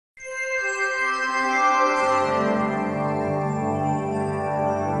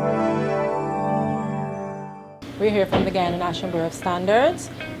we're here from the Guyana National Bureau of Standards,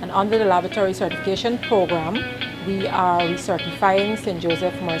 and under the Laboratory Certification Program, we are recertifying St.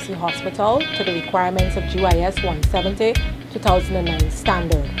 Joseph Mercy Hospital to the requirements of GYS 170-2009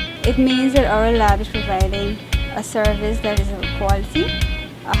 standard. It means that our lab is providing a service that is of quality,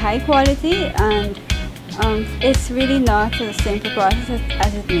 a high quality, and it's really not a simple process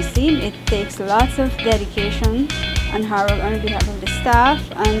as it may seem. It takes lots of dedication and hard work on behalf of the staff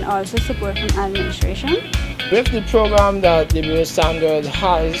and also support from administration. With the program that the Bureau of Standards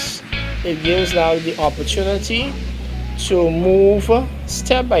has, it gives now the opportunity to move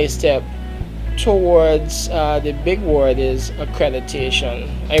step by step towards the big word is accreditation.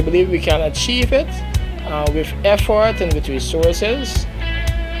 I believe we can achieve it with effort and with resources,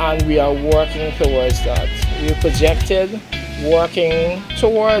 and we are working towards that. We projected working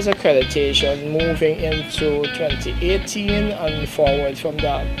towards accreditation moving into 2018 and forward from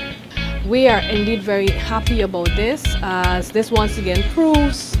that. We are indeed very happy about this, as this once again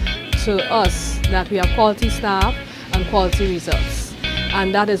proves to us that we have quality staff and quality results,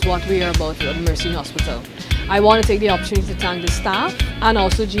 and that is what we are about at Mercy Hospital. I want to take the opportunity to thank the staff and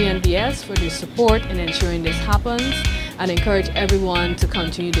also GNBS for their support in ensuring this happens, and encourage everyone to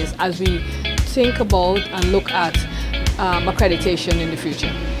continue this as we think about and look at accreditation in the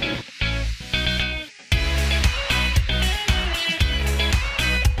future.